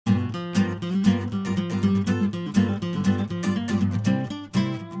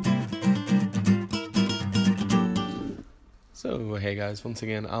Hey guys, once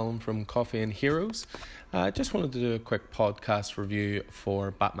again, Alan from Coffee and Heroes. I just wanted to do a quick podcast review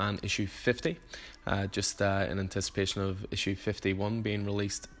for Batman issue 50, in anticipation of issue 51 being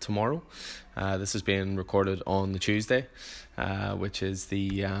released tomorrow. This is being recorded on the Tuesday, which is the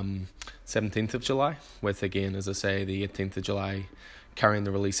 17th of July, with again, as I say, the 18th of July carrying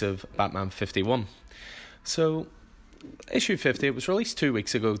the release of Batman 51. So, issue 50, it was released 2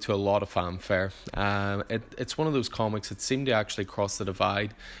 weeks ago to a lot of fanfare. It's one of those comics that seemed to actually cross the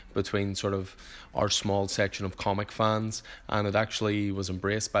divide between sort of our small section of comic fans, and it actually was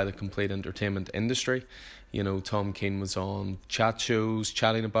embraced by the complete entertainment industry. You know, Tom King was on chat shows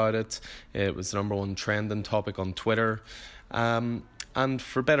chatting about it. It was the number one trending topic on Twitter. And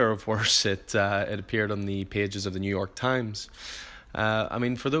for better or worse, it appeared on the pages of the New York Times.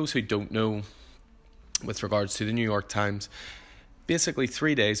 For those who don't know, with regards to the New York Times, basically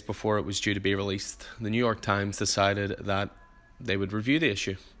 3 days before it was due to be released, the New York Times decided that they would review the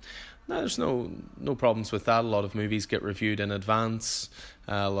issue. Now, there's no problems with that. A lot of movies get reviewed in advance.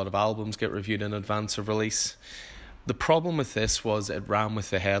 A lot of albums get reviewed in advance of release. The problem with this was it ran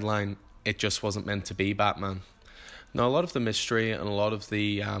with the headline, "It just wasn't meant to be Batman." Now, a lot of the mystery and a lot of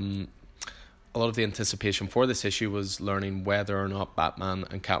the anticipation for this issue was learning whether or not Batman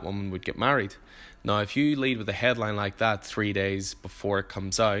and Catwoman would get married. Now, if you lead with a headline like that 3 days before it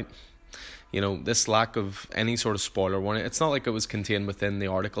comes out, you know, this lack of any sort of spoiler warning, it's not like it was contained within the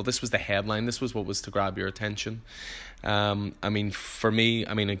article. This was the headline. This was what was to grab your attention. For me,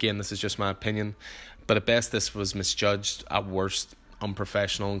 again, this is just my opinion, but at best this was misjudged, at worst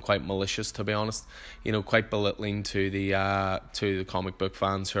unprofessional and quite malicious, to be honest. You know, quite belittling to the comic book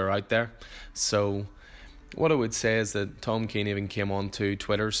fans who are out there. So what I would say is that Tom King even came on to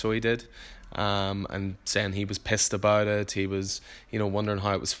Twitter, so he did, and saying he was pissed about it. He was, wondering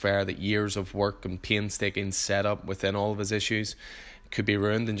how it was fair that years of work and painstaking setup within all of his issues could be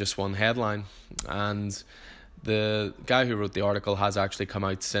ruined in just one headline. And the guy who wrote the article has actually come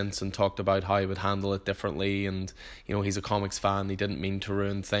out since and talked about how he would handle it differently, and he's a comics fan, he didn't mean to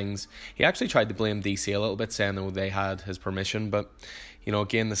ruin things. He actually tried to blame DC a little bit, saying they had his permission, but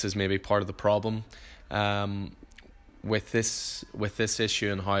again, this is maybe part of the problem with this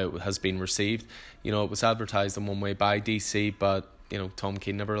issue and how it has been received. It was advertised in one way by DC, but Tom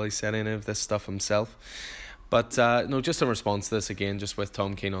King never really said any of this stuff himself. But just in response to this, again, just with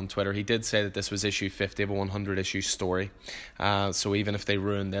Tom King on Twitter, he did say that this was issue 50 of a 100 issue story. So even if they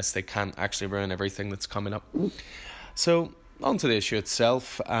ruin this, they can't actually ruin everything that's coming up. So on to the issue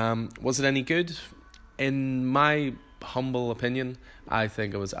itself. Was it any good? In my humble opinion, I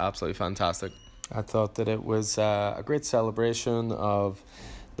think it was absolutely fantastic. I thought that it was a great celebration of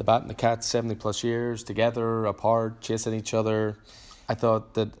the Bat and the Cat 70 plus years together, apart, chasing each other. I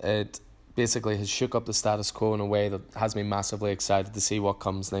thought that it basically has shook up the status quo in a way that has me massively excited to see what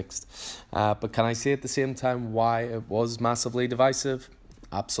comes next. But can I say at the same time why it was massively divisive?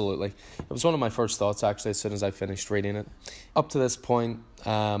 Absolutely. It was one of my first thoughts, actually, as soon as I finished reading it. Up to this point,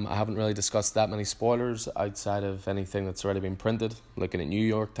 I haven't really discussed that many spoilers outside of anything that's already been printed, looking at New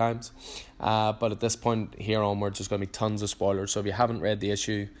York Times. But at this point, here onwards, there's going to be tons of spoilers. So if you haven't read the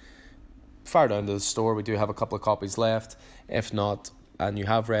issue, fire down to the store. We do have a couple of copies left. If not, and you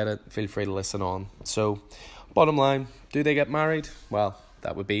have read it, feel free to listen on. So, bottom line, do they get married? Well,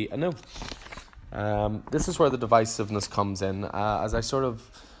 that would be a no. This is where the divisiveness comes in. As I sort of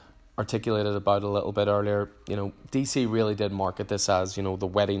articulated about a little bit earlier, DC really did market this as, the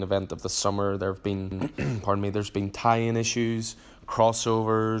wedding event of the summer. There have been, there's been tie-in issues,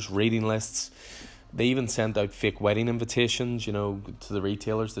 crossovers, reading lists. They even sent out fake wedding invitations, to the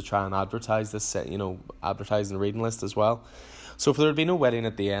retailers to try and advertise this, advertising the reading list as well. So if there would be no wedding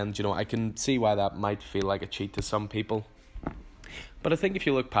at the end, I can see why that might feel like a cheat to some people. But I think if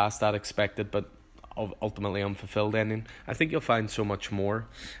you look past that expected but ultimately unfulfilled ending, I think you'll find so much more.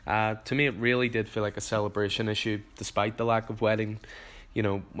 To me, it really did feel like a celebration issue, despite the lack of wedding.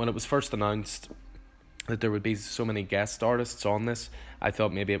 When it was first announced that there would be so many guest artists on this, I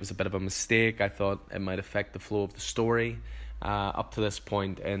thought maybe it was a bit of a mistake. I thought it might affect the flow of the story. Up to this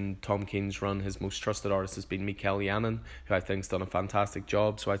point in Tom King's run, his most trusted artist has been Mikel Janin, who I think's done a fantastic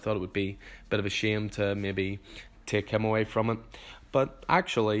job, so I thought it would be a bit of a shame to maybe take him away from it. But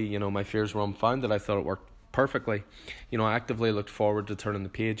actually, my fears were unfounded. I thought it worked perfectly. I actively looked forward to turning the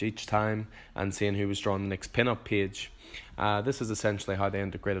page each time and seeing who was drawing the next pin-up page. This is essentially how they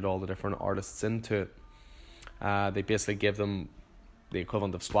integrated all the different artists into it. They basically gave them the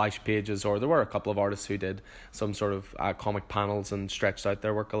equivalent of splash pages, or there were a couple of artists who did some sort of comic panels and stretched out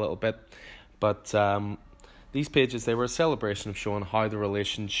their work a little bit. But these pages, they were a celebration of showing how the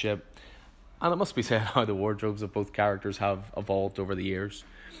relationship And it must be said how the wardrobes of both characters have evolved over the years.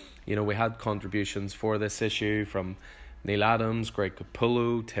 You know, we had contributions for this issue from Neil Adams, Greg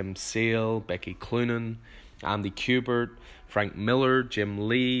Capullo, Tim Sale, Becky Cloonan, Andy Kubert, Frank Miller, Jim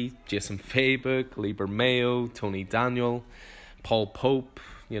Lee, Jason Fabuk, Lieber Mayo, Tony Daniel, Paul Pope,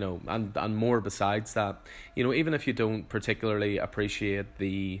 you know, and more besides that. You know, even if you don't particularly appreciate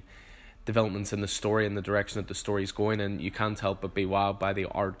the developments in the story and the direction that the story's going in, you can't help but be wowed by the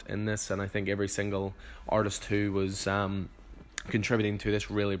art in this. And I think every single artist who was contributing to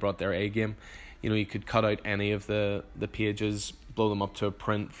this really brought their A game. You know, you could cut out any of the pages, blow them up to a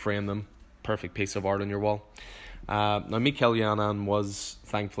print, frame them, perfect piece of art on your wall. Now, Mikel Janin was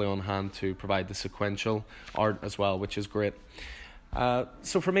thankfully on hand to provide the sequential art as well, which is great.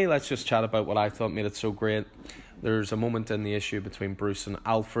 So for me, let's just chat about what I thought made it so great. There's a moment in the issue between Bruce and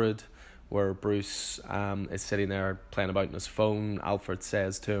Alfred where Bruce is sitting there playing about on his phone. Alfred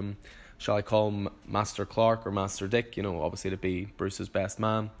says to him, shall I call him Master Clark or Master Dick? You know, obviously to be Bruce's best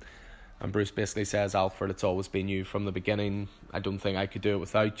man. And Bruce basically says, Alfred, it's always been you from the beginning. I don't think I could do it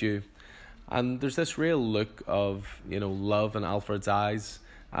without you. And there's this real look of, you know, love in Alfred's eyes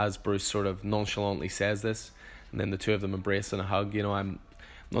as Bruce sort of nonchalantly says this. And then the two of them embrace in a hug. You know, I'm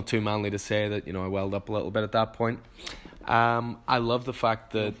not too manly to say that, you know, I welled up a little bit at that point. I love the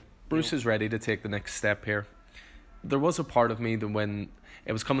fact that Bruce is ready to take the next step here. There was a part of me that when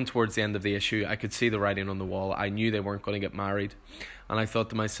it was coming towards the end of the issue, I could see the writing on the wall. I knew they weren't going to get married. And I thought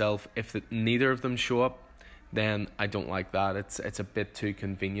to myself, if neither of them show up, then I don't like that. It's a bit too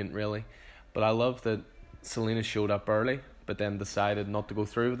convenient, really. But I love that Selina showed up early, but then decided not to go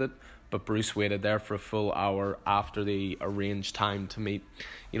through with it. But Bruce waited there for a full hour after the arranged time to meet.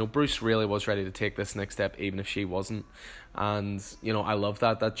 You know, Bruce really was ready to take this next step, even if she wasn't. And, you know, I love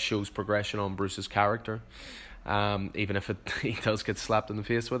that. That shows progression on Bruce's character. Even if he does get slapped in the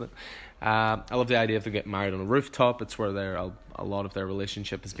face with it. I love the idea of them getting married on a rooftop. It's where a lot of their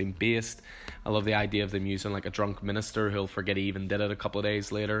relationship has been based. I love the idea of them using like a drunk minister who'll forget he even did it a couple of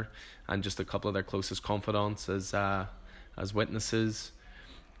days later, and just a couple of their closest confidants as witnesses.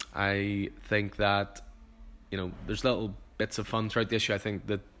 I think that, you know, there's little bits of fun throughout the issue. I think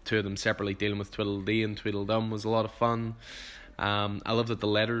the two of them separately dealing with Tweedledee and Tweedledum was a lot of fun. I love that the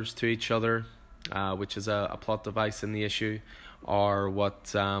letters to each other, which is a plot device in the issue, or what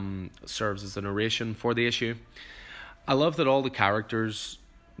serves as a narration for the issue. I love that all the characters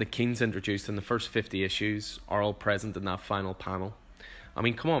that Keen's introduced in the first 50 issues are all present in that final panel. I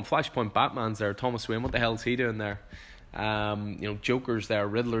mean, come on, Flashpoint Batman's there, Thomas Wayne, what the hell is he doing there? You know, Joker's there,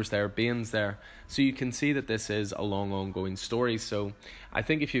 Riddler's there, Bane's there. So you can see that this is a long ongoing story. So I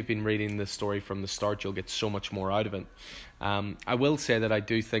think if you've been reading this story from the start, you'll get so much more out of it. I will say that I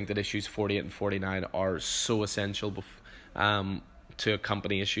do think that issues 48 and 49 are so essential to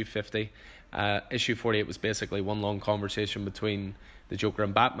accompany issue 50. Issue 48 was basically one long conversation between the Joker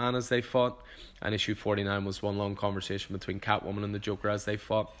and Batman as they fought, and issue 49 was one long conversation between Catwoman and the Joker as they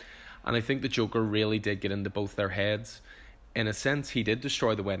fought. And I think the Joker really did get into both their heads. In a sense, he did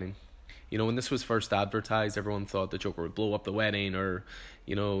destroy the wedding. You know, when this was first advertised, everyone thought the Joker would blow up the wedding, or,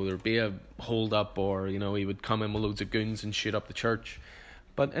 you know, there'd be a hold up, or, you know, he would come in with loads of goons and shoot up the church.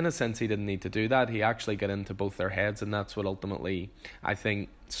 But in a sense, he didn't need to do that. He actually got into both their heads, and that's what ultimately, I think,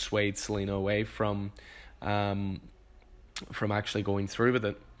 swayed Selina away from actually going through with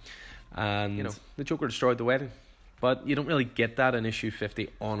it. And, you know, the Joker destroyed the wedding. But you don't really get that in issue 50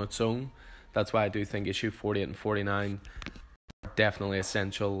 on its own. That's why I do think issue 48 and 49 are definitely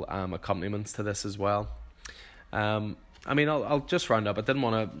essential accompaniments to this as well. I mean, I'll just round up. I didn't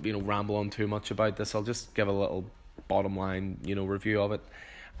want to, ramble on too much about this. I'll just give a little bottom line, review of it.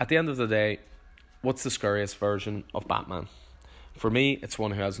 At the end of the day, what's the scariest version of Batman? For me, it's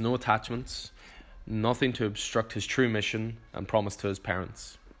one who has no attachments, nothing to obstruct his true mission and promise to his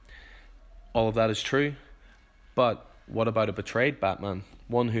parents. All of that is true. But what about a betrayed Batman?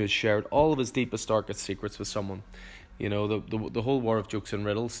 One who has shared all of his deepest, darkest secrets with someone. The whole War of Jokes and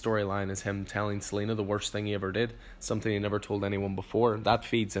Riddles storyline is him telling Selina the worst thing he ever did, something he never told anyone before. That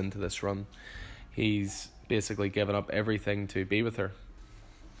feeds into this run. He's basically given up everything to be with her.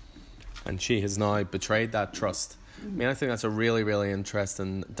 And she has now betrayed that trust. I mean, I think that's a really, really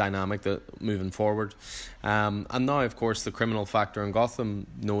interesting dynamic that moving forward. And now, of course, the criminal factor in Gotham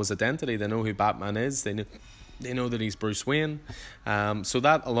know his identity. They know who Batman is. They know that he's Bruce Wayne. So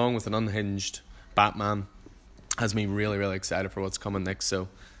that, along with an unhinged Batman, has me really, really excited for what's coming next. So,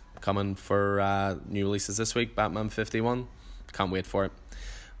 coming for new releases this week, Batman 51. Can't wait for it.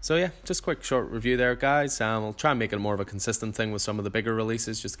 So yeah, just a quick short review there, guys. I'll try and make it more of a consistent thing with some of the bigger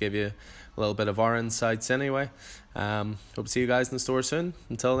releases, just to give you a little bit of our insights anyway. Hope to see you guys in the store soon.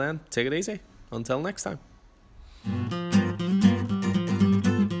 Until then, take it easy. Until next time.